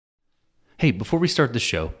Hey, before we start the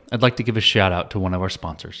show, I'd like to give a shout out to one of our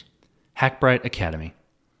sponsors, Hackbright Academy.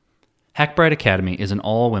 Hackbright Academy is an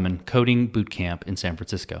all-women coding boot camp in San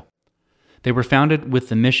Francisco. They were founded with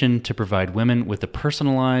the mission to provide women with a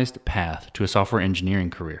personalized path to a software engineering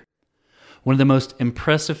career. One of the most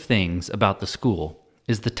impressive things about the school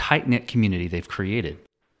is the tight-knit community they've created.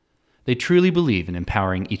 They truly believe in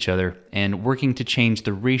empowering each other and working to change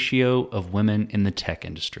the ratio of women in the tech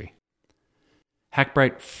industry.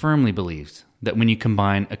 Hackbright firmly believes that when you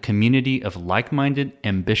combine a community of like-minded,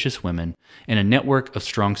 ambitious women and a network of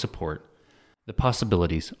strong support, the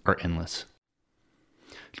possibilities are endless.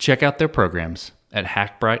 Check out their programs at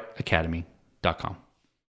hackbrightacademy.com.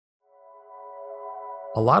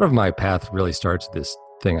 A lot of my path really starts with this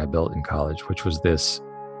thing I built in college, which was this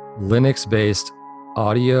Linux-based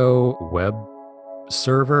audio web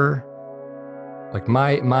server. Like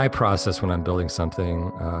my process when I'm building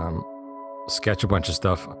something, sketch a bunch of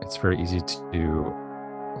stuff. It's very easy to,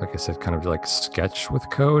 like I said, kind of like sketch with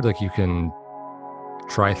code. Like you can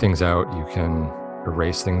try things out, you can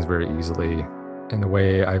erase things very easily. And the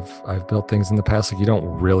way I've built things in the past, like you don't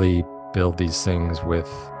really build these things with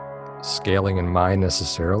scaling in mind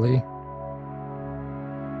necessarily.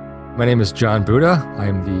 My name is Jon Buda.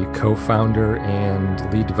 I'm the co-founder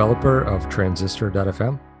and lead developer of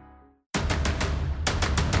Transistor.fm.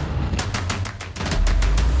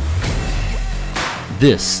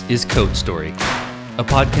 This is Code Story, a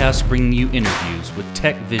podcast bringing you interviews with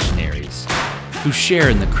tech visionaries who share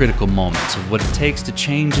in the critical moments of what it takes to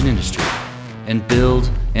change an industry and build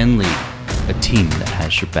and lead a team that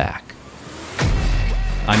has your back.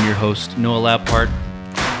 I'm your host, Noah Lappart,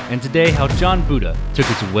 and today how Jon Buda took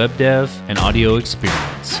his web dev and audio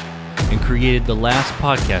experience and created the last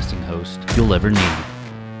podcasting host you'll ever need.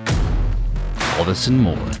 All this and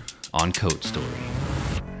more on Code Story.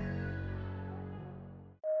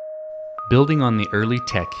 Building on the early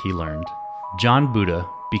tech he learned, Jon Buda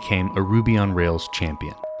became a Ruby on Rails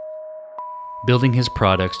champion, building his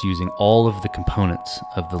products using all of the components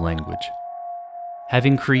of the language.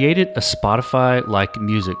 Having created a Spotify-like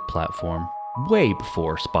music platform way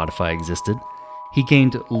before Spotify existed, he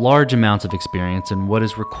gained large amounts of experience in what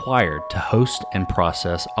is required to host and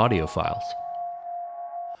process audio files.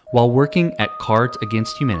 While working at Cards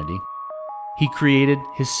Against Humanity, he created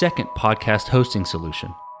his second podcast hosting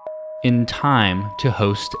solution, in time to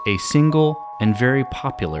host a single and very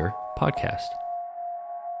popular podcast.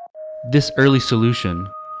 This early solution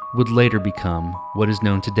would later become what is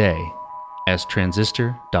known today as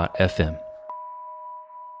Transistor.fm.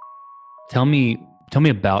 Tell me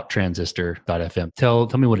about Transistor.fm. Tell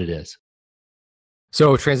me what it is.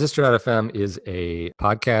 So Transistor.fm is a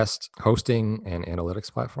podcast hosting and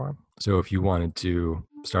analytics platform. So if you wanted to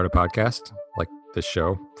start a podcast, like this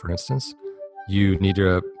show, for instance, you need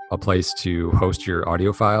a place to host your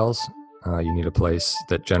audio files. You need a place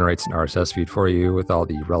that generates an RSS feed for you with all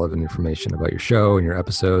the relevant information about your show and your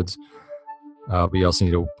episodes. We also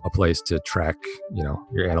need a place to track,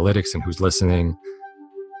 your analytics and who's listening,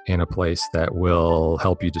 and a place that will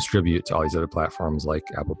help you distribute to all these other platforms like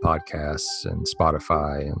Apple Podcasts and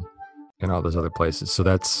Spotify and all those other places. So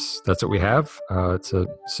that's what we have. It's a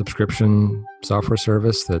subscription software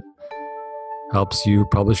service that helps you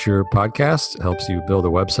publish your podcast, helps you build a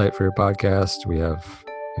website for your podcast. We have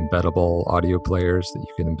embeddable audio players that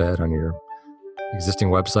you can embed on your existing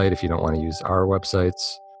website if you don't want to use our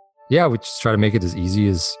websites. Yeah, we just try to make it as easy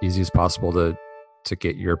as possible to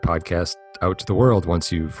get your podcast out to the world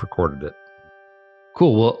once you've recorded it.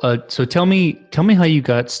 Cool. Well, so tell me how you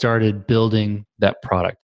got started building that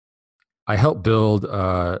product. I helped build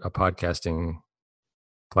a podcasting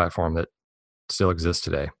platform that still exists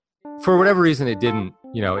today. For whatever reason, it didn't.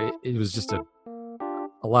 It was just a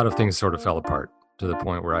lot of things sort of fell apart to the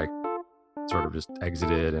point where I sort of just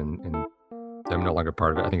exited and I'm no longer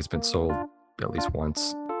part of it. I think it's been sold at least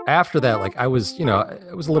once. After that, I was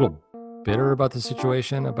a little bitter about the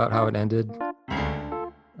situation, about how it ended.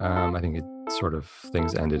 I think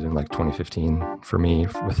things ended in 2015 for me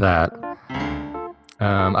with that.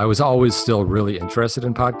 I was always still really interested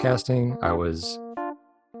in podcasting. I was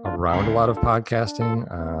around a lot of podcasting.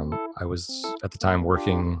 I was at the time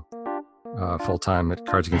working full-time at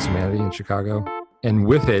Cards Against Humanity in Chicago. And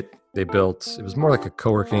with it was more like a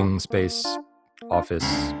co-working space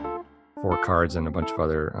office for Cards and a bunch of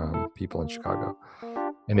other people in Chicago.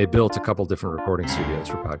 And they built a couple different recording studios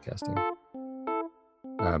for podcasting.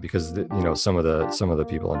 Because some of the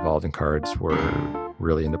people involved in Cards were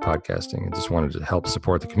really into podcasting and just wanted to help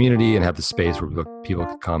support the community and have the space where people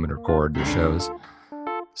could come and record their shows.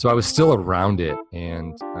 So I was still around it,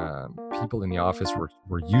 and people in the office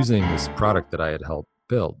were using this product that I had helped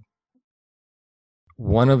build.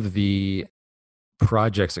 one of the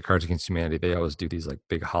projects at Cards Against Humanity, they always do these like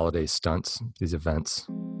big holiday stunts, these events.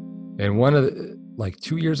 And one of the, like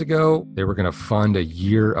 2 years ago, they were going to fund a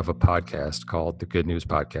year of a podcast called the Good News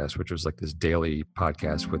Podcast, which was like this daily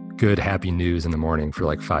podcast with good, happy news in the morning for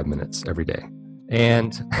like 5 minutes every day.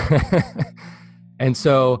 And, and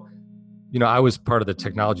so, I was part of the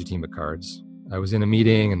technology team at Cards. I was in a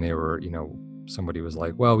meeting and they were, somebody was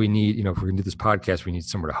like, well, we need, if we're going to do this podcast, we need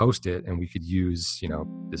somewhere to host it. And we could use,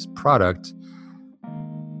 this product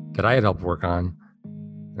that I had helped work on.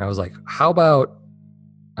 And I was like, how about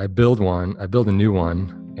I build a new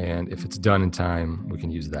one. And if it's done in time, we can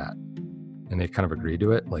use that. And they kind of agreed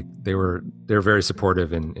to it. Like they're very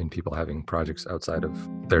supportive in people having projects outside of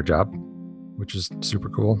their job, which is super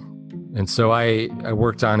cool. And so I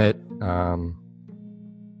worked on it,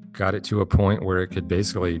 got it to a point where it could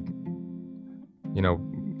basically,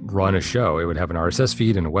 run a show. It would have an RSS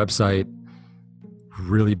feed and a website,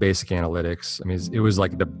 really basic analytics. I mean, it was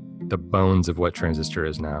like the bones of what Transistor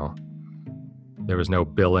is now. There was no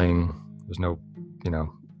billing. There's no,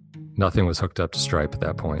 nothing was hooked up to Stripe at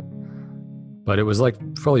that point. But it was like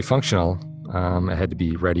fully functional. It had to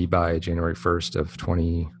be ready by January 1st of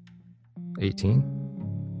 2018.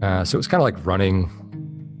 So it was kind of like running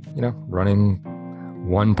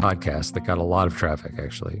one podcast that got a lot of traffic,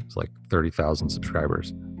 actually. It was like 30,000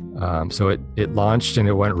 subscribers. So it launched and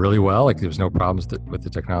it went really well. Like there was no problems with the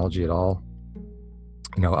technology at all.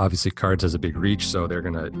 Obviously Cards has a big reach, so they're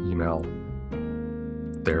going to email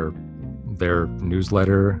their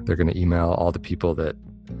newsletter. They're going to email all the people that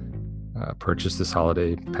purchased this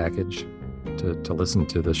holiday package to listen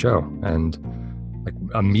to the show. And like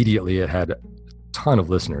immediately it had a ton of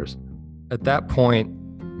listeners. At that point,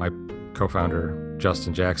 my co-founder,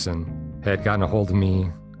 Justin Jackson, had gotten a hold of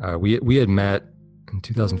me. We had met in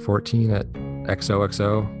 2014 at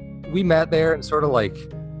XOXO. We met there and sort of like,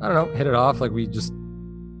 I don't know, hit it off. Like we just,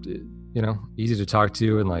 easy to talk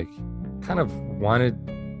to and like kind of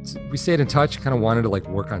we stayed in touch, kind of wanted to like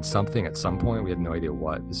work on something at some point. We had no idea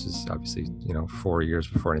what. This is obviously, 4 years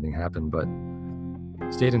before anything happened, but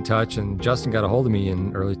stayed in touch. And Justin got a hold of me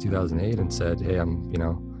in early 2008 and said, hey, I'm,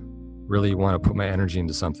 really want to put my energy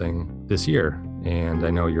into something this year. And I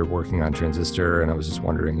know you're working on Transistor, and I was just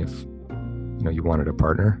wondering if, you wanted a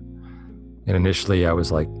partner. And initially I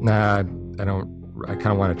was like, nah, I kind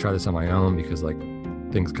of want to try this on my own because like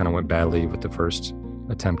things kind of went badly with the first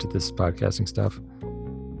attempt at this podcasting stuff.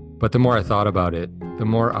 But the more I thought about it, the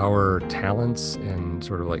more our talents and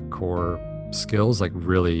sort of like core skills like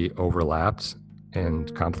really overlapped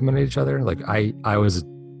and complemented each other. Like I was a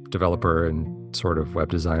developer and sort of web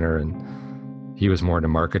designer, and he was more into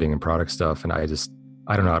marketing and product stuff. And I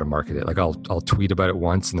don't know how to market it. Like I'll tweet about it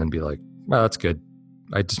once and then be like, well, that's good.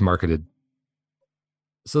 I just marketed.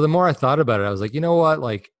 So the more I thought about it, I was like, you know what?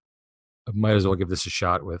 Like I might as well give this a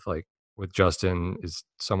shot with Justin. Is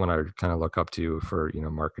someone I kind of look up to for,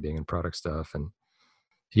 marketing and product stuff. And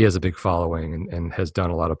he has a big following and has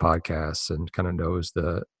done a lot of podcasts and kind of knows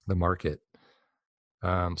the market.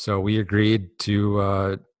 So we agreed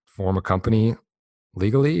to form a company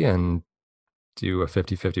legally and do a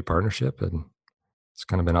 50-50 partnership. And it's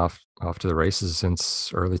kind of been off to the races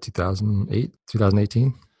since early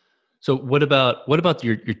 2018. So what about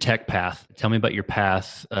your tech path? Tell me about your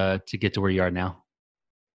path to get to where you are now.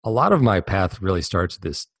 A lot of my path really starts with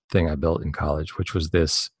this thing I built in college, which was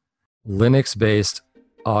this Linux-based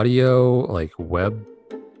audio like web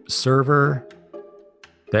server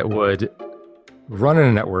that would run in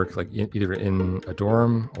a network, like either in a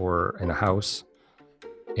dorm or in a house,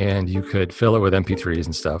 and you could fill it with MP3s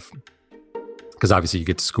and stuff. Because obviously you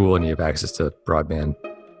get to school and you have access to broadband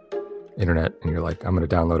internet, and you're like, I'm going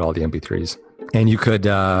to download all the MP3s, and you could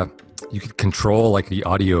control like the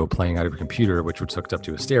audio playing out of your computer, which was hooked up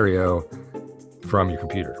to a stereo from your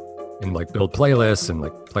computer, and like build playlists and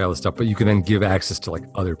like play all this stuff. But you could then give access to like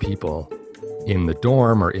other people in the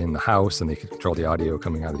dorm or in the house, and they could control the audio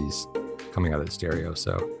coming out of the stereo.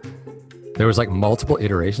 So there was like multiple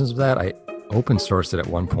iterations of that. I open sourced it at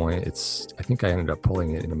one point. I think I ended up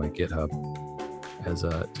pulling it into my GitHub as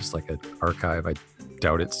just like an archive. I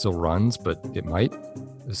doubt it still runs, but it might.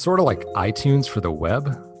 It's sort of like iTunes for the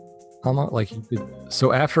web.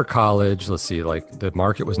 So after college, let's see, like the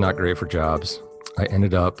market was not great for jobs. I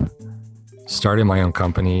ended up starting my own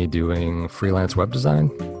company doing freelance web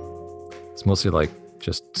design. It's mostly like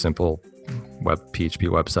just simple web PHP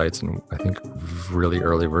websites and I think really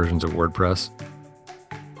early versions of WordPress,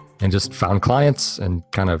 and just found clients and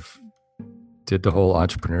kind of did the whole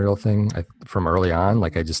entrepreneurial thing from early on.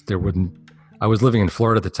 Like I was living in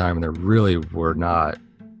Florida at the time, and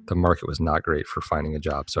the market was not great for finding a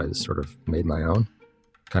job. So I just sort of made my own.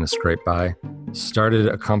 kind of scrape by. Started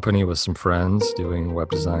a company with some friends doing web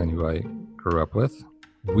design who I grew up with.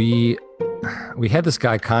 We had this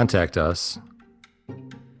guy contact us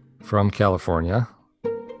from California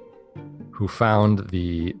who found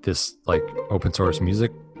this like open source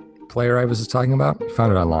music player I was just talking about. He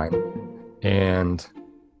found it online and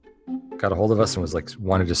got a hold of us and was like,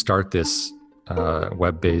 wanted to start this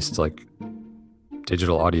web-based like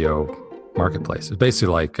digital audio marketplace. It's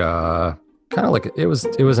basically like kind of like it was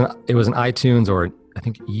an iTunes, or I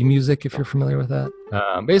think eMusic, if you're familiar with that.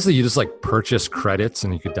 Basically, you just like purchase credits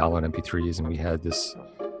and you could download MP3s. And we had this,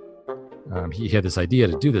 he had this idea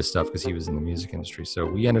to do this stuff because he was in the music industry. So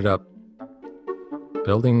we ended up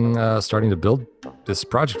starting to build this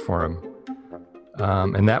project for him.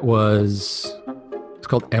 And that was, it's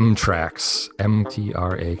called mtraks, mtraks.com.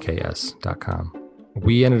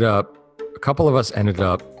 A couple of us ended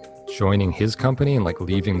up joining his company and like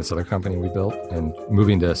leaving this other company we built and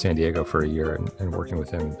moving to San Diego for a year and working with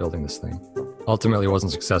him and building this thing. Ultimately, it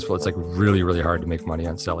wasn't successful. It's like really, really hard to make money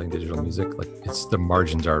on selling digital music. Like the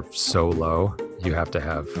margins are so low. You have to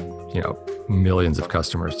have, millions of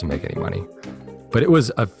customers to make any money. But it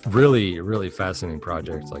was a really, really fascinating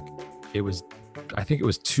project. Like I think it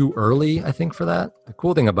was too early, for that. The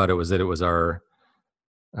cool thing about it was that it was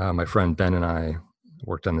my friend Ben and I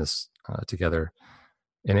worked on this together.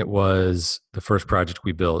 And it was the first project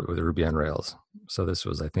we built with Ruby on Rails. So this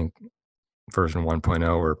was, I think, version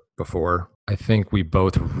 1.0 or before. I think we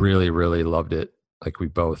both really, really loved it. Like I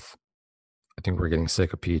think we were getting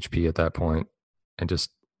sick of PHP at that point and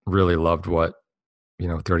just really loved what,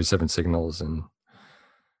 37 Signals and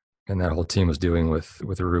that whole team was doing with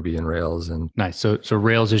Ruby and Rails. And nice. So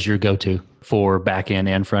Rails is your go-to for back end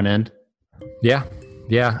and front end? Yeah.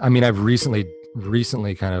 I mean, I've recently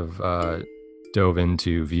kind of dove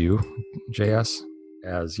into Vue.js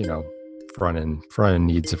as, front end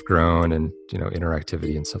needs have grown and,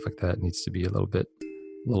 interactivity and stuff like that needs to be a little bit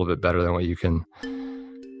better than what you can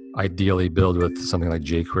ideally build with something like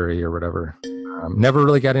jQuery or whatever. Never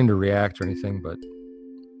really got into React or anything, but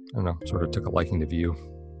I don't know, sort of took a liking to Vue.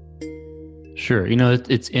 Sure.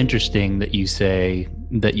 It's interesting that you say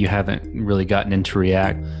that you haven't really gotten into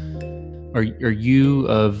React. Are you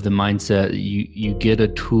of the mindset that you get a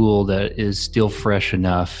tool that is still fresh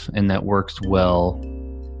enough and that works well?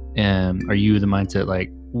 And are you the mindset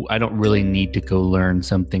like, I don't really need to go learn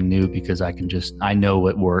something new because I know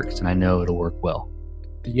what works and I know it'll work well?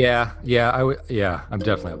 Yeah, I'm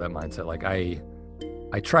definitely of that mindset. Like I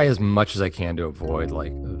try as much as I can to avoid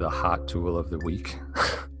like the hot tool of the week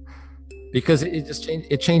because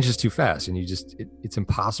it changes too fast and it's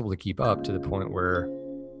impossible to keep up to the point where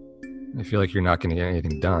I feel like you're not going to get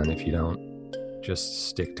anything done if you don't just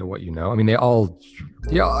stick to what you know. I mean, in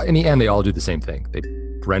the end, they all do the same thing. They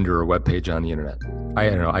render a web page on the internet. I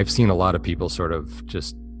don't know. I've seen a lot of people sort of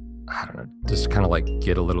just kind of like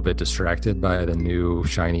get a little bit distracted by the new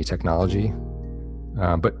shiny technology.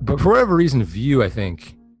 But for whatever reason, Vue, I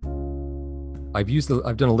think I've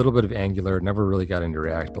done a little bit of Angular, never really got into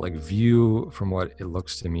React, but like Vue, from what it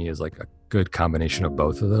looks to me, is like a good combination of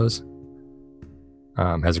both of those.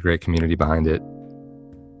 Has a great community behind it.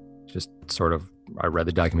 Just sort of, I read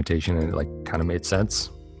the documentation and it like kind of made sense.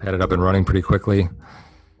 Had it up and running pretty quickly.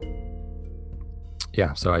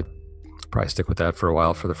 Yeah, so I'd probably stick with that for a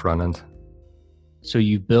while for the front end. So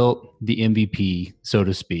you built the MVP, so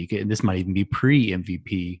to speak, and this might even be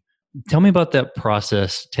pre-MVP. Tell me about that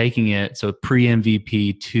process, taking it, so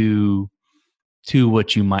pre-MVP to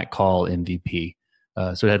what you might call MVP.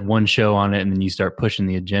 So it had one show on it and then you start pushing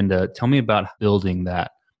the agenda. Tell me about building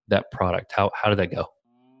that product. How did that go?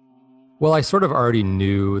 Well, I sort of already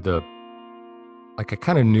knew I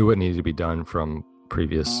kind of knew what needed to be done from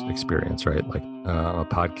previous experience, right? Like a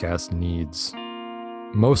podcast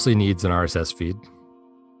mostly needs an RSS feed,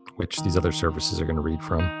 which these other services are going to read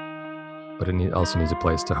from, but it also needs a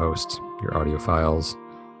place to host your audio files.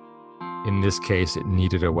 In this case, it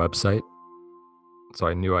needed a website. So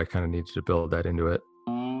I knew I kind of needed to build that into it.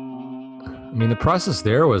 I mean, the process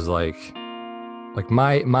there was like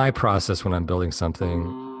my process when I'm building something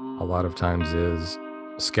a lot of times is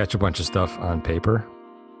sketch a bunch of stuff on paper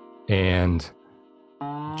and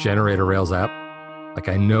generate a Rails app. Like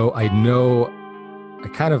I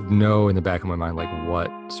kind of know in the back of my mind, like what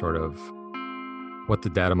the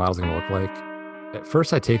data model is going to look like. At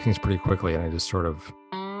first I take things pretty quickly and I just sort of,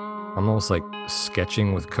 I'm almost like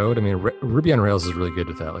sketching with code. I mean, Ruby on Rails is really good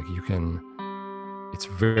with that. Like it's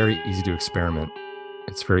very easy to experiment.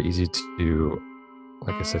 It's very easy to,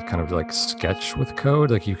 like I said, kind of like sketch with code.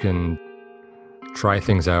 Like you can try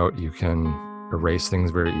things out. You can erase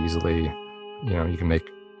things very easily. You can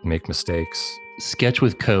make mistakes. sketch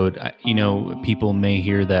with code, people may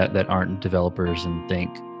hear that aren't developers and think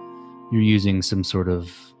you're using some sort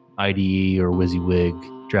of IDE or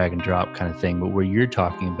WYSIWYG drag and drop kind of thing. But what you're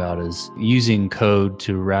talking about is using code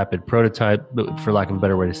to rapid prototype, but for lack of a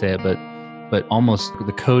better way to say it, but almost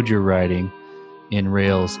the code you're writing in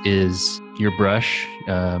Rails is your brush,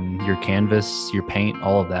 your canvas, your paint,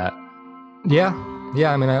 all of that. Yeah.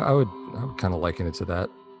 I mean, I would kind of liken it to that.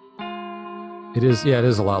 It is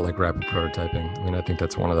a lot like rapid prototyping. I mean, I think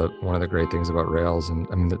that's one of the great things about Rails, and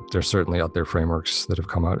I mean, there's certainly out there frameworks that have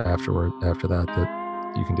come out after that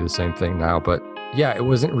you can do the same thing now. But yeah, it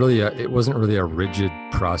wasn't really a rigid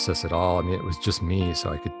process at all. I mean, it was just me, so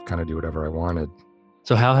I could kind of do whatever I wanted.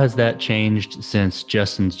 So how has that changed since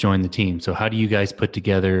Justin's joined the team? So how do you guys put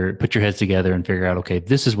your heads together and figure out, okay,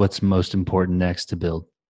 this is what's most important next to build?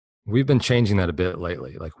 We've been changing that a bit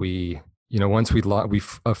lately. Like once we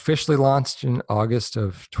officially launched in August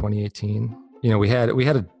of 2018, we had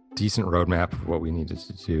a decent roadmap of what we needed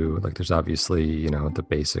to do. Like there's obviously, the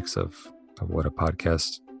basics of what a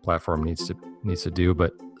podcast platform needs to do,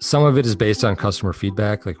 but some of it is based on customer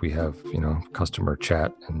feedback. Like we have, customer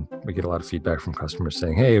chat, and we get a lot of feedback from customers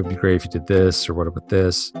saying, hey, it'd be great if you did this, or what about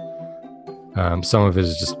this? Some of it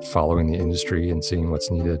is just following the industry and seeing what's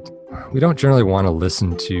needed. We don't generally want to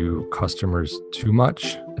listen to customers too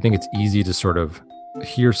much. I think it's easy to sort of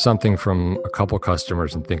hear something from a couple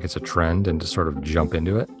customers and think it's a trend and to sort of jump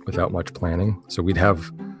into it without much planning. So we'd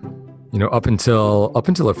have, up until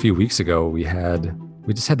a few weeks ago, we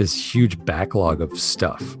just had this huge backlog of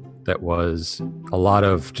stuff that was a lot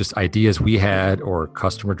of just ideas we had or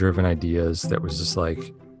customer-driven ideas that was just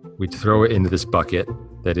like, we'd throw it into this bucket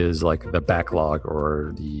that is like the backlog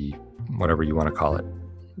or the whatever you want to call it.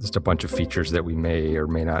 Just a bunch of features that we may or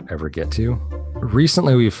may not ever get to.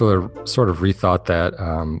 Recently, we've sort of rethought that.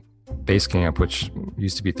 Basecamp, which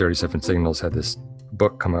used to be 37 Signals, had this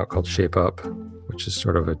book come out called Shape Up, which is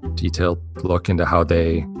sort of a detailed look into how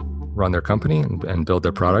they run their company and build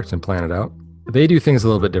their product and plan it out. They do things a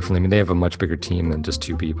little bit differently. I mean, they have a much bigger team than just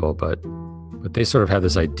two people, but they sort of have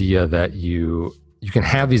this idea that you can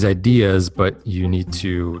have these ideas, but you need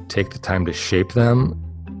to take the time to shape them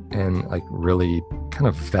and like really kind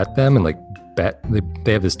of vet them and like bet.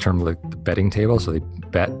 They have this term like the betting table. So they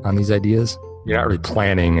bet on these ideas. You're not really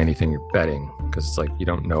planning anything, you're betting, because it's like you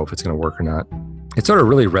don't know if it's going to work or not. It sort of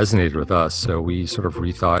really resonated with us. So we sort of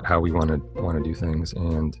rethought how we want to do things.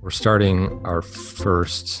 And we're starting our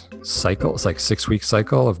first cycle. It's like 6-week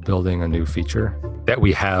cycle of building a new feature that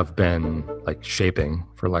we have been like shaping,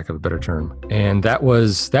 for lack of a better term. And that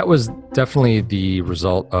was definitely the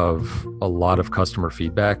result of a lot of customer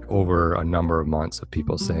feedback over a number of months of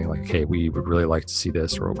people saying like, hey, we would really like to see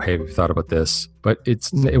this, or hey, we've thought about this. But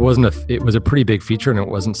it was a pretty big feature, and it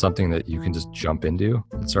wasn't something that you can just jump into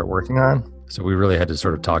and start working on. So we really had to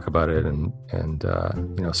sort of talk about it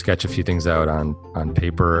and sketch a few things out on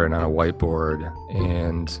paper and on a whiteboard.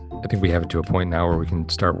 And I think we have it to a point now where we can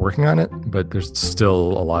start working on it, but there's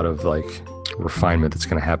still a lot of like refinement that's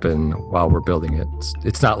going to happen while we're building it.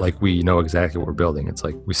 It's not like we know exactly what we're building. It's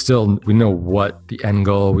like we know what the end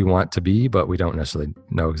goal we want to be, but we don't necessarily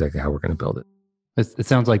know exactly how we're going to build it. It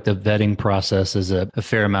sounds like the vetting process is a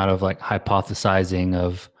fair amount of like hypothesizing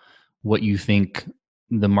of what you think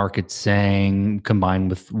the market's saying, combined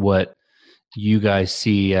with what you guys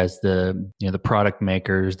see as the product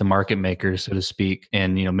makers, the market makers, so to speak,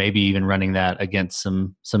 and maybe even running that against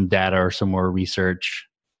some data or some more research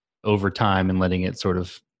over time and letting it sort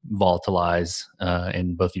of volatilize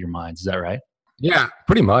in both of your minds. Is that right? Yeah,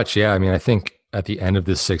 pretty much. Yeah. I mean, I think at the end of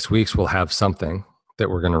this 6 weeks, we'll have something that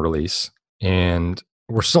we're going to release, and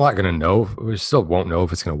we're still not going to know. We still won't know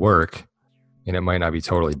if it's going to work, and it might not be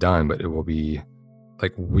totally done, but it will be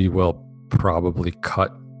like, we will probably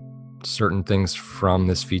cut certain things from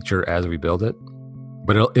this feature as we build it,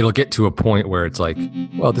 but it'll get to a point where it's like,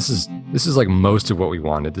 well, this is like most of what we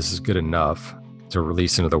wanted. This is good enough to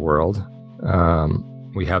release into the world.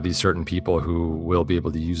 We have these certain people who will be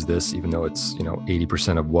able to use this, even though it's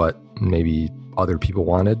 80% of what maybe other people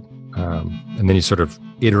wanted. And then you sort of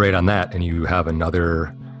iterate on that, and you have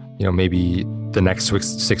another, maybe the next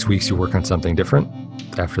 6 weeks you work on something different.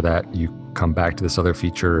 After that, you come back to this other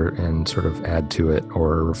feature and sort of add to it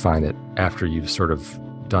or refine it after you've sort of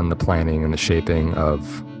done the planning and the shaping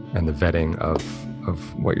and the vetting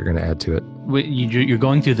of what you're going to add to it. You're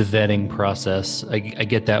going through the vetting process. I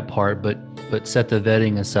get that part, but set the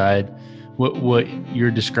vetting aside. What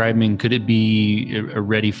you're describing, could it be a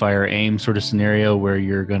ready, fire, aim sort of scenario where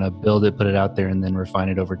you're going to build it, put it out there, and then refine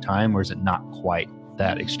it over time, or is it not quite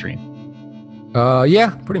that extreme?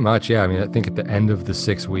 Yeah, pretty much. Yeah. I mean, I think at the end of the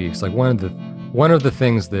 6 weeks, like one of the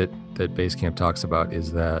things that that Basecamp talks about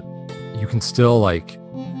is that you can still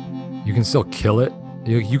kill it.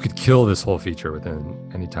 You could kill this whole feature within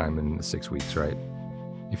any time in the 6 weeks, right?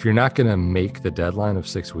 If you're not going to make the deadline of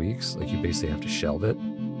 6 weeks, like, you basically have to shelve it.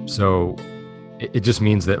 So it just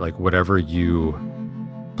means that, like, whatever you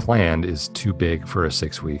planned is too big for a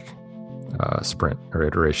 6-week sprint or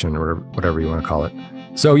iteration or whatever you want to call it.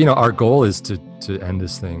 So, our goal is to end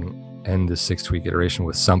this 6-week iteration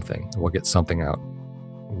with something. We'll get something out.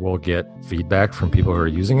 We'll get feedback from people who are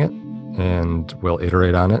using it, and we'll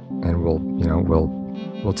iterate on it, and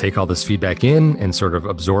we'll take all this feedback in and sort of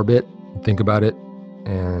absorb it, think about it,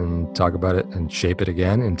 and talk about it, and shape it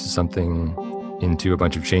again into a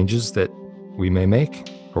bunch of changes that we may make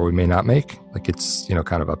or we may not make. Like, it's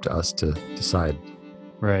kind of up to us to decide.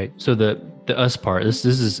 Right. So the us part, this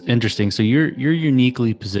is interesting. So you're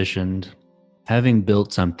uniquely positioned, having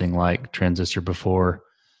built something like Transistor before,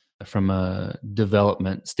 from a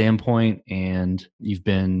development standpoint, and you've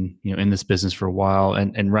been in this business for a while,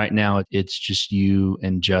 and right now it's just you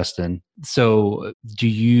and Justin. So do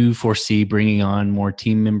you foresee bringing on more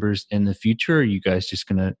team members in the future, or are you guys just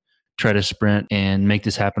going to try to sprint and make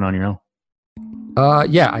this happen on your own?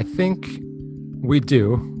 Yeah, I think we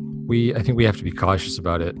do. I think we have to be cautious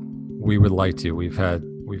about it. We would like to. We've had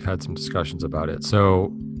some discussions about it.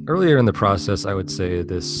 So earlier in the process, I would say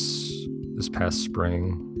this past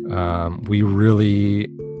spring, we really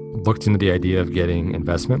looked into the idea of getting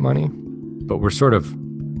investment money, but we're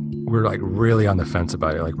like really on the fence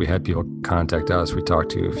about it. Like, we had people contact us. We talked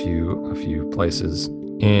to a few places,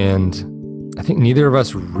 and I think neither of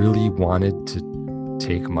us really wanted to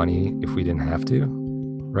take money if we didn't have to,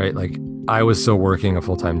 right? Like, I was still working a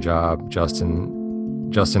full-time job. Justin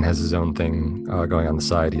has his own thing going on the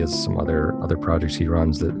side. He has some other projects he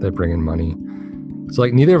runs that bring in money. So,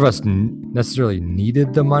 like, neither of us necessarily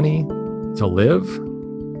needed the money to live,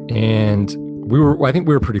 and I think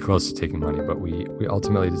we were pretty close to taking money, but we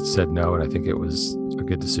ultimately said no, and I think it was a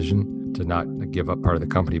good decision to not give up part of the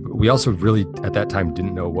company. But we also really, at that time,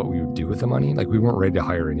 didn't know what we would do with the money. Like, we weren't ready to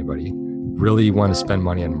hire anybody. Really want to spend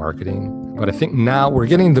money on marketing. But I think now we're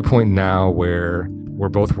getting to the point now where we're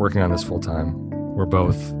both working on this full time.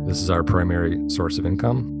 This is our primary source of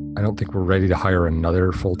income. I don't think we're ready to hire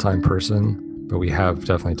another full-time person, but we have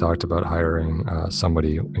definitely talked about hiring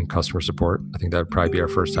somebody in customer support. I think that would probably be our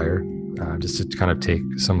first hire, just to kind of take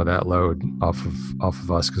some of that load off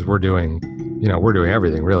of us, because we're doing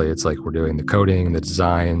everything really. It's like we're doing the coding, the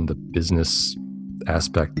design, the business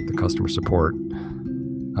aspect, the customer support,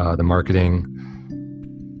 the marketing.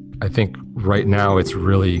 I think right now it's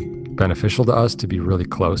really beneficial to us to be really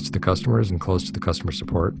close to the customers and close to the customer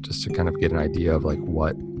support, just to kind of get an idea of like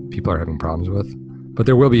what people are having problems with. But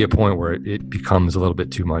there will be a point where it becomes a little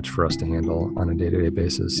bit too much for us to handle on a day-to-day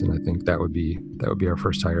basis, and I think that would be our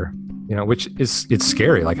first hire. Which it's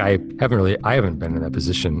scary. Like, I haven't been in that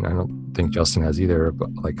position. I don't think Justin has either. But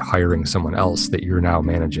like, hiring someone else that you're now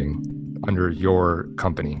managing under your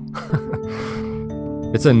company,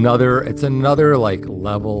 it's another like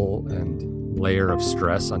level and layer of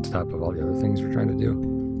stress on top of all the other things we're trying to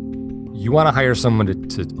do. You want to hire someone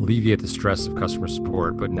to alleviate the stress of customer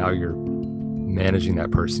support, but now you're managing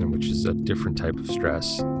that person, which is a different type of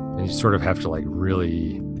stress, and you sort of have to like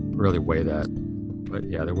really weigh that. But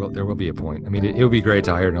yeah, there will be a point. I mean, it would be great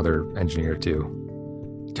to hire another engineer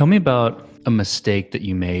too. Tell me about a mistake that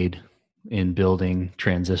you made in building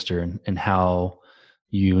Transistor, and how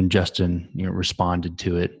you and Justin responded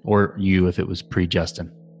to it, or you if it was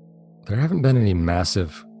pre-Justin. There haven't been any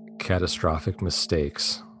massive catastrophic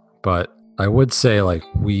mistakes, but I would say like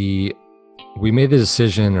we made the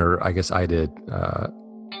decision, or I guess I did,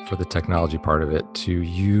 for the technology part of it, to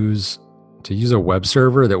use a web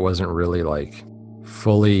server that wasn't really like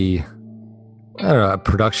fully, I don't know,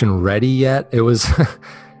 production ready yet. It was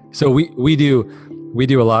so we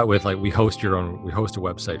do a lot with like we host a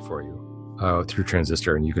website for you through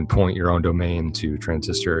Transistor, and you can point your own domain to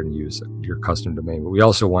Transistor and use your custom domain. But we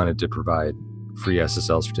also wanted to provide free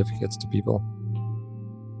SSL certificates to people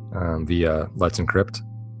via Let's Encrypt.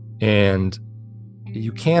 And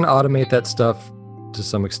you can automate that stuff to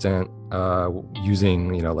some extent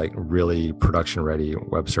using, like really production ready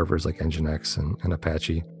web servers like Nginx and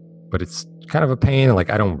Apache. But it's kind of a pain. And like,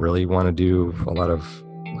 I don't really want to do a lot of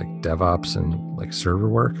like DevOps and like server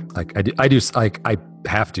work. Like I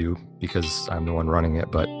have to because I'm the one running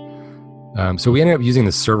it. But so we ended up using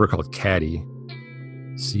this server called Caddy,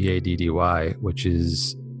 CADDY, which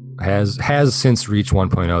has since reached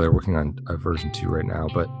 1.0. They're working on version 2 right now,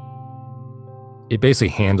 but it basically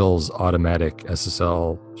handles automatic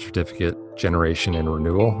SSL certificate generation and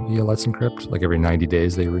renewal via Let's Encrypt. Like every 90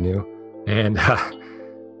 days they renew. And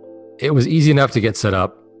it was easy enough to get set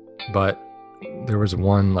up, but there was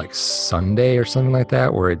one like Sunday or something like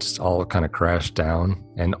that where it just all kind of crashed down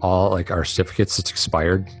and all like our certificates just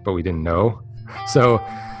expired, but we didn't know. So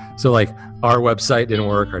like our website didn't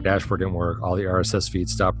work, our dashboard didn't work, all the RSS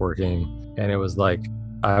feeds stopped working. And it was like,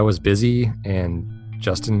 I was busy and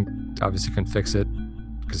Justin obviously couldn't fix it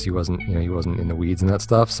because he wasn't in the weeds and that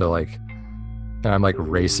stuff. So like, and I'm like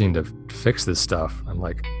racing to fix this stuff. I'm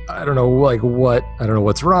like, I don't know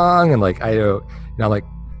what's wrong. And like, I'm like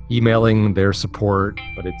emailing their support,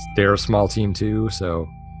 but they're a small team too. So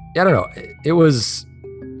yeah, I don't know. It was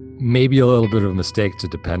maybe a little bit of a mistake to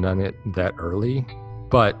depend on it that early,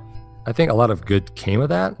 but I think a lot of good came of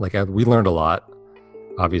that. Like we learned a lot.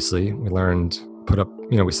 Obviously, we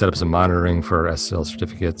we set up some monitoring for SSL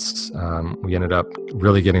certificates. We ended up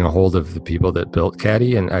really getting a hold of the people that built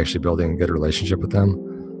Caddy and actually building a good relationship with them.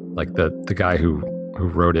 Like the guy who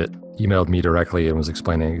wrote it emailed me directly and was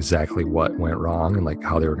explaining exactly what went wrong and like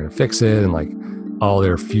how they were going to fix it and like all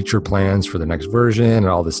their future plans for the next version and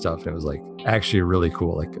all this stuff. And it was like actually really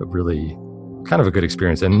cool, like a really kind of a good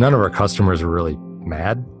experience. And none of our customers were really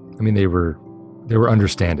mad. I mean, they were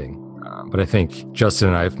understanding. But I think Justin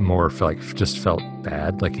and I more felt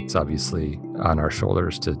bad. Like it's obviously on our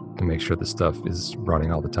shoulders to make sure this stuff is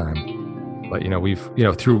running all the time. But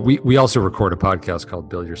we also record a podcast called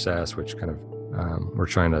Build Your SaaS, which kind of we're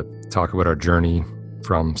trying to talk about our journey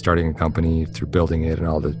from starting a company through building it and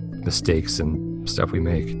all the mistakes and stuff we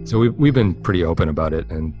make. So we've been pretty open about it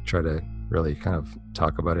and try to really kind of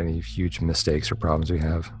talk about any huge mistakes or problems we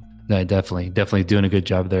have. No, definitely doing a good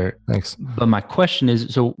job there. Thanks. But my question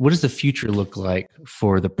is, so what does the future look like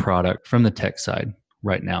for the product from the tech side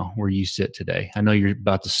right now, where you sit today? I know you're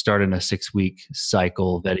about to start in a 6-week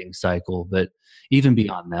vetting cycle, but even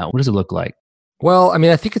beyond that, what does it look like? Well, I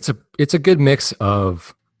mean, I think it's a good mix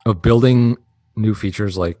of building new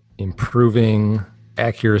features, like improving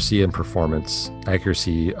accuracy and performance,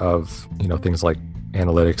 accuracy of, it's like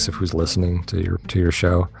analytics of who's listening to your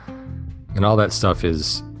show. And all that stuff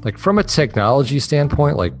is like, from a technology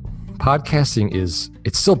standpoint, like podcasting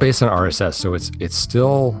it's still based on RSS. So it's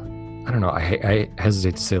still, I don't know, I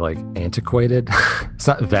hesitate to say like antiquated. It's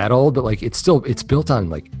not that old, but like it's built on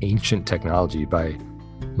like ancient technology by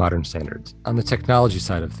modern standards. On the technology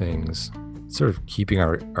side of things, sort of keeping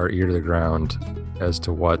our ear to the ground as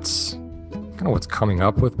to what's coming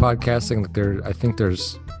up with podcasting. I think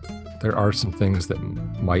there are some things that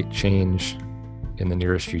might change in the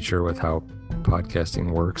nearest future with how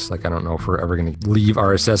podcasting works. Like, I don't know if we're ever going to leave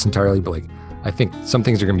RSS entirely, but like, I think some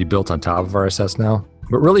things are going to be built on top of RSS now.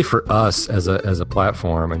 But really for us as a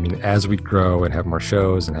platform, I mean, as we grow and have more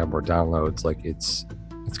shows and have more downloads, like it's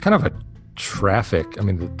kind of a traffic. I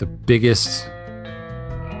mean, the biggest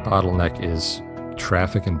bottleneck is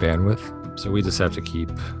traffic and bandwidth. So we just have to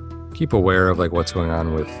keep aware of like what's going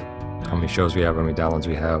on with how many shows we have, how many downloads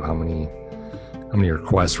we have, how many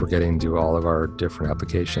requests we're getting to all of our different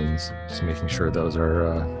applications, just making sure those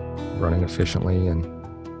are running efficiently. And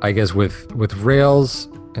I guess with Rails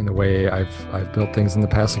and the way I've built things in the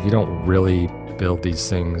past, like you don't really build these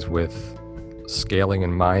things with scaling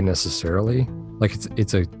in mind necessarily. Like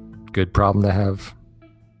it's a good problem to have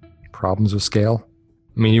problems with scale.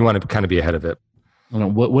 I mean, you want to kind of be ahead of it.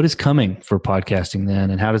 What is coming for podcasting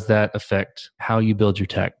then, and how does that affect how you build your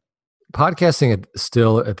tech? Podcasting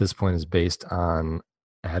still at this point is based on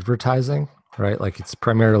advertising, right? Like it's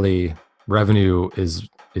primarily revenue is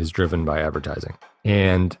driven by advertising.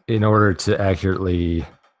 And in order to accurately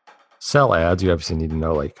sell ads, you obviously need to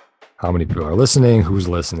know like how many people are listening, who's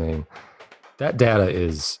listening. That data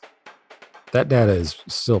is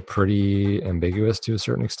still pretty ambiguous to a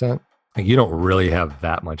certain extent. Like you don't really have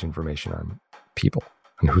that much information on people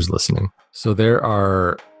and who's listening. So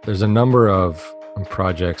there's a number of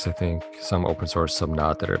projects, I think some open source, some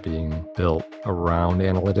not, that are being built around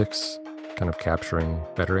analytics, kind of capturing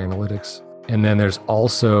better analytics. And then there's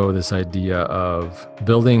also this idea of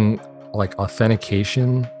building like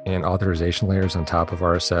authentication and authorization layers on top of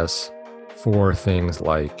RSS for things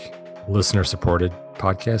like listener supported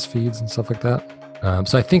podcast feeds and stuff like that.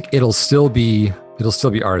 So I think it'll still be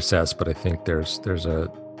RSS, but I think there's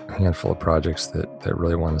a handful of projects that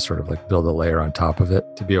really want to sort of like build a layer on top of it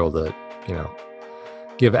to be able to,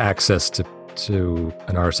 give access to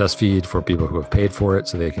an RSS feed for people who have paid for it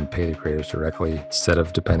so they can pay the creators directly instead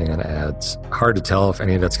of depending on ads. Hard to tell if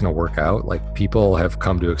any of that's going to work out. Like people have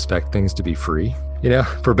come to expect things to be free,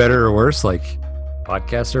 for better or worse. Like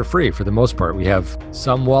podcasts are free for the most part. We have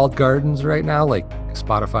some walled gardens right now. Like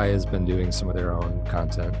Spotify has been doing some of their own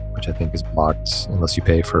content, which I think is blocked unless you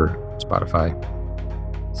pay for Spotify.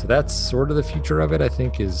 So that's sort of the future of it. I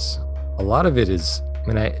think is a lot of it is I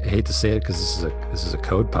mean, I hate to say it because this is a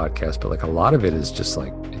code podcast, but like a lot of it is just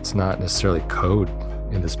like, it's not necessarily code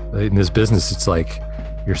in this business. It's like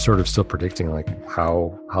you're sort of still predicting like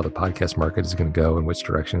how the podcast market is going to go and which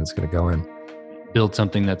direction it's going to go in. Build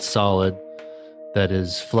something that's solid, that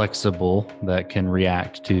is flexible, that can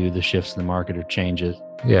react to the shifts in the market or changes.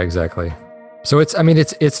 Yeah, exactly. So it's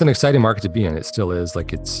an exciting market to be in. It still is.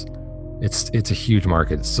 Like it's a huge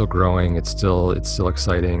market. It's still growing. It's still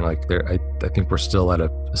exciting. Like I think we're still at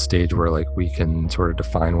a stage where like we can sort of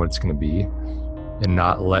define what it's going to be and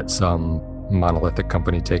not let some monolithic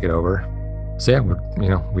company take it over. So yeah,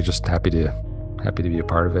 we're just happy to be a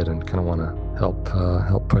part of it and kind of want to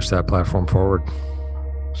help push that platform forward.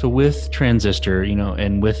 So with Transistor,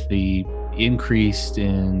 and with the increase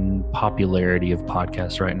in popularity of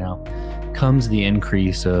podcasts right now, comes the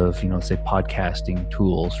increase of, say podcasting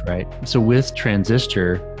tools, right? So with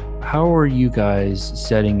Transistor, how are you guys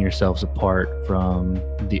setting yourselves apart from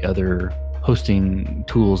the other hosting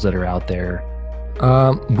tools that are out there?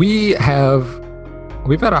 We've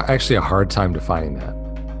had actually a hard time defining that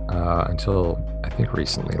until I think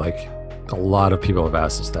recently. Like a lot of people have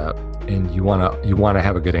asked us that, and you want to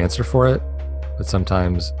have a good answer for it, but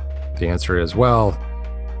sometimes the answer is, well,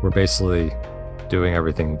 we're basically doing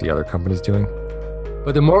everything the other company's doing.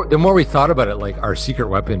 But the more we thought about it, like our secret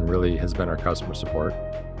weapon really has been our customer support.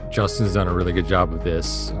 Justin's done a really good job of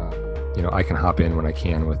this. I can hop in when I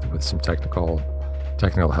can with some technical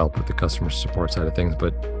help with the customer support side of things.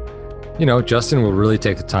 But, Justin will really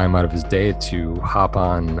take the time out of his day to hop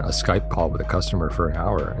on a Skype call with a customer for an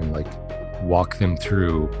hour and like walk them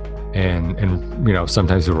through and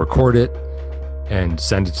sometimes he'll record it and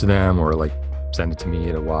send it to them or like send it to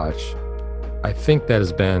me to watch. I think that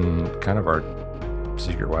has been kind of our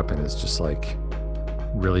secret weapon, is just like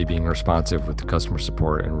really being responsive with the customer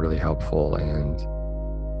support and really helpful. And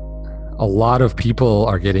a lot of people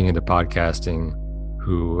are getting into podcasting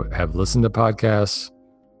who have listened to podcasts,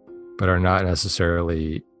 but are not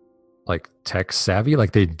necessarily like tech savvy.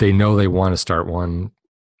 Like they know they want to start one,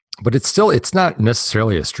 but it's not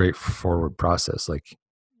necessarily a straightforward process. Like,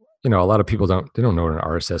 a lot of people don't know what an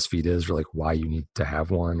RSS feed is, or like why you need to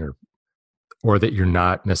have one, or that you're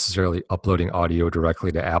not necessarily uploading audio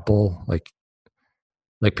directly to Apple. Like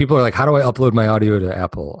people are like, how do I upload my audio to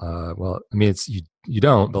Apple? Well, I mean, it's you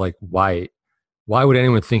don't, but like why would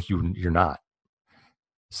anyone think you're not?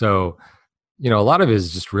 So, a lot of it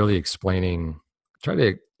is just really trying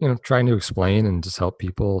to explain and just help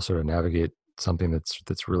people sort of navigate something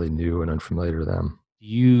that's really new and unfamiliar to them. Do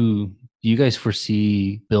you guys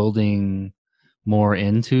foresee building more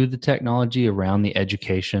into the technology around the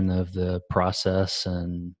education of the process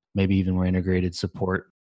and maybe even more integrated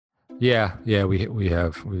support? Yeah, we've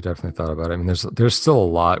definitely thought about it. I mean, there's still a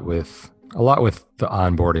lot with the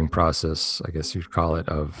onboarding process, I guess you'd call it,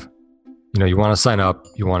 of, you want to sign up,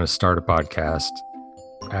 you want to start a podcast.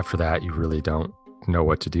 After that, you really don't know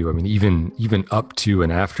what to do. I mean, even up to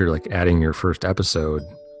and after like adding your first episode,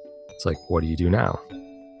 it's like, what do you do now?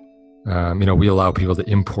 We allow people to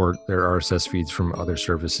import their RSS feeds from other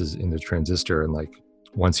services into Transistor. And like,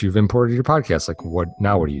 once you've imported your podcast, like what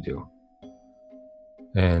do you do?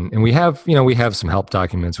 And we have some help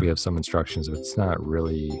documents, we have some instructions, but it's not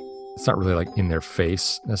really like in their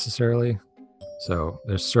face necessarily. So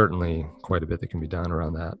there's certainly quite a bit that can be done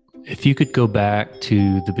around that. If you could go back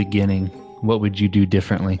to the beginning, what would you do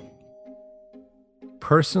differently?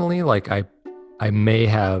 Personally, like I may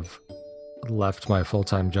have left my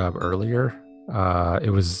full-time job earlier. It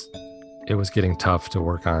was getting tough to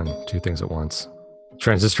work on two things at once.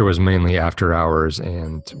 Transistor was mainly after hours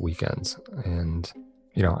and weekends. And,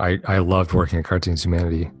 I loved working at Cartoons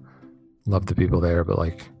Humanity, loved the people there, but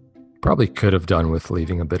like probably could have done with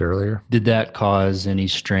leaving a bit earlier. Did that cause any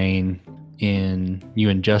strain in you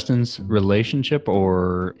and Justin's relationship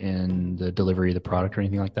or in the delivery of the product or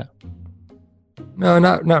anything like that? No,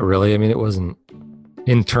 not really. I mean, it wasn't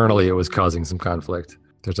internally, it was causing some conflict.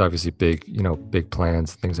 There's obviously big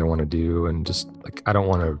plans, things I want to do. And just like, I don't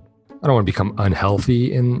want to become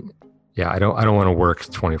unhealthy I don't want to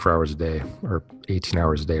work 24 hours a day or 18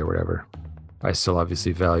 hours a day or whatever. I still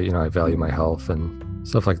obviously value my health and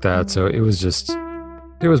stuff like that. So it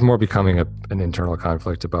was more becoming an internal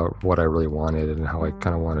conflict about what I really wanted and how I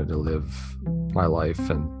kind of wanted to live my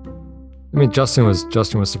life. And I mean, Justin was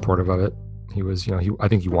supportive of it. He was, I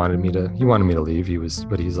think he wanted me to leave.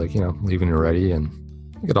 But he's like, leaving already. And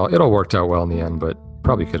it all worked out well in the end, but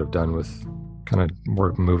probably could have done with kind of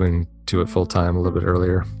more moving to it full time a little bit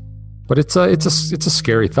earlier. But it's a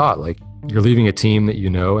scary thought. Like, you're leaving a team that you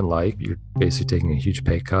know and like. You're basically taking a huge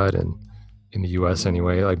pay cut, and in the US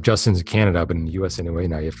anyway. Like Justin's in Canada, but in the US anyway,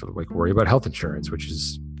 now you have to like worry about health insurance, which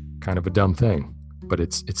is kind of a dumb thing. But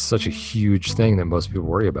it's such a huge thing that most people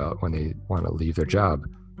worry about when they want to leave their job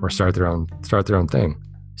or start their own thing.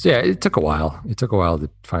 So yeah, it took a while. It took a while to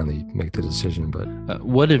finally make the decision. But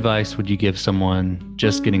what advice would you give someone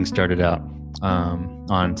just getting started out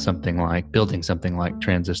on something like building something like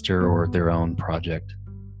Transistor or their own project?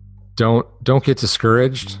 Don't get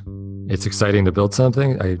discouraged. It's exciting to build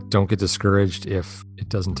something. I don't get discouraged if it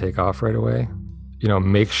doesn't take off right away. You know,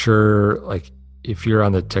 make sure, like, if you're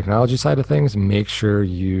on the technology side of things, make sure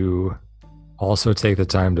you also take the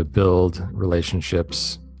time to build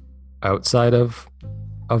relationships outside of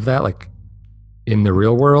that, like in the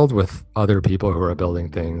real world with other people who are building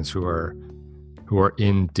things, who are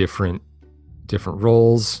in different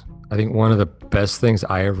roles. I think one of the best things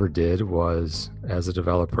I ever did was, as a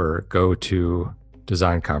developer, go to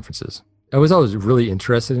design conferences. I was always really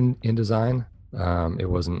interested in design. It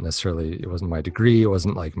wasn't my degree. It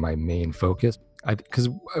wasn't like my main focus. Because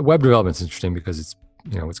web development is interesting because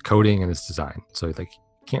it's coding and it's design. So like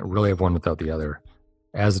you can't really have one without the other.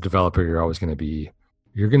 As a developer, you're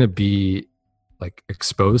going to be like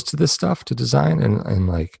exposed to this stuff, to design. And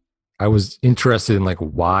like, I was interested in like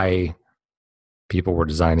why people were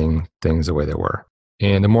designing things the way they were.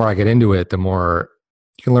 And the more I get into it, the more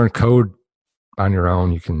you can learn code on your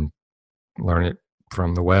own. You can learn it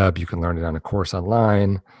from the web. You can learn it on a course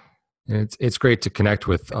online. And it's great to connect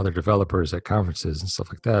with other developers at conferences and stuff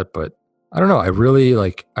like that. But I don't know.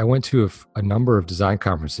 I went to a number of design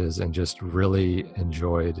conferences and just really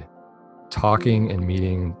enjoyed talking and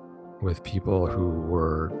meeting with people who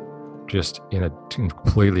were just in a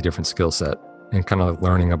completely different skill set, and kind of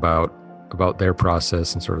learning about their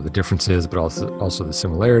process and sort of the differences, but also the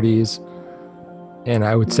similarities. And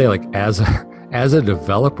I would say, like, as a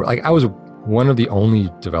developer, like, I was one of the only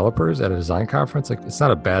developers at a design conference. Like, it's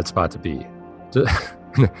not a bad spot to be.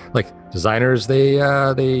 Like, designers, they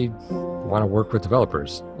want to work with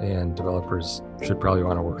developers, and developers should probably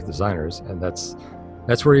want to work with designers. And that's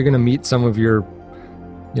where you're going to meet some of your,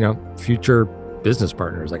 future business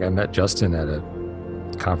partners. Like, I met Justin at a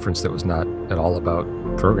conference that was not at all about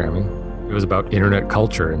programming. It was about internet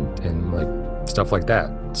culture and like stuff like that.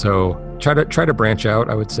 So try to branch out,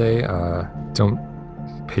 I would say. Don't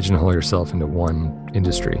pigeonhole yourself into one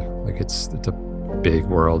industry. Like, it's a big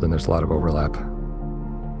world and there's a lot of overlap.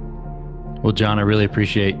 Well, Jon, I really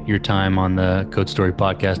appreciate your time on the Code Story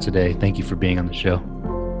podcast today. Thank you for being on the show.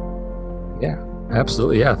 Yeah,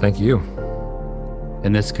 absolutely. Yeah, thank you.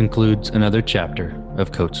 And this concludes another chapter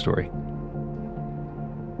of Code Story.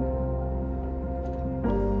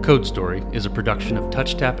 Code Story is a production of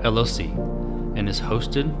TouchTap LLC and is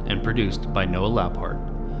hosted and produced by Noah Laupart,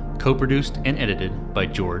 co-produced and edited by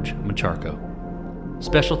George Macharko.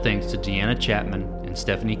 Special thanks to Deanna Chapman and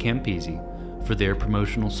Stephanie Campisi for their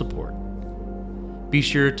promotional support. Be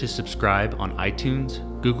sure to subscribe on iTunes,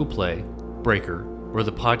 Google Play, Breaker, or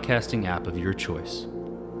the podcasting app of your choice.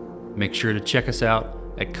 Make sure to check us out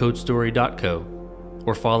at codestory.co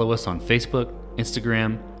or follow us on Facebook,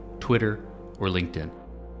 Instagram, Twitter, or LinkedIn.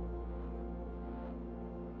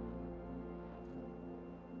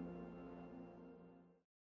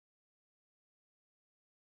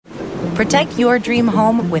 Protect your dream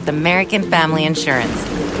home with American Family Insurance.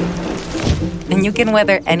 And you can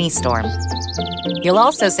weather any storm. You'll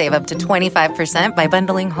also save up to 25% by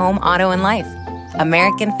bundling home, auto, and life.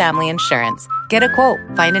 American Family Insurance. Get a quote.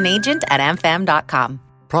 Find an agent at amfam.com.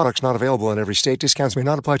 Products not available in every state. Discounts may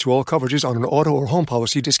not apply to all coverages on an auto or home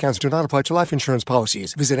policy. Discounts do not apply to life insurance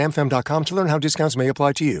policies. Visit amfam.com to learn how discounts may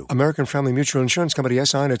apply to you. American Family Mutual Insurance Company,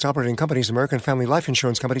 SI, and its operating companies, American Family Life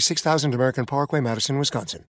Insurance Company, 6000 American Parkway, Madison, Wisconsin.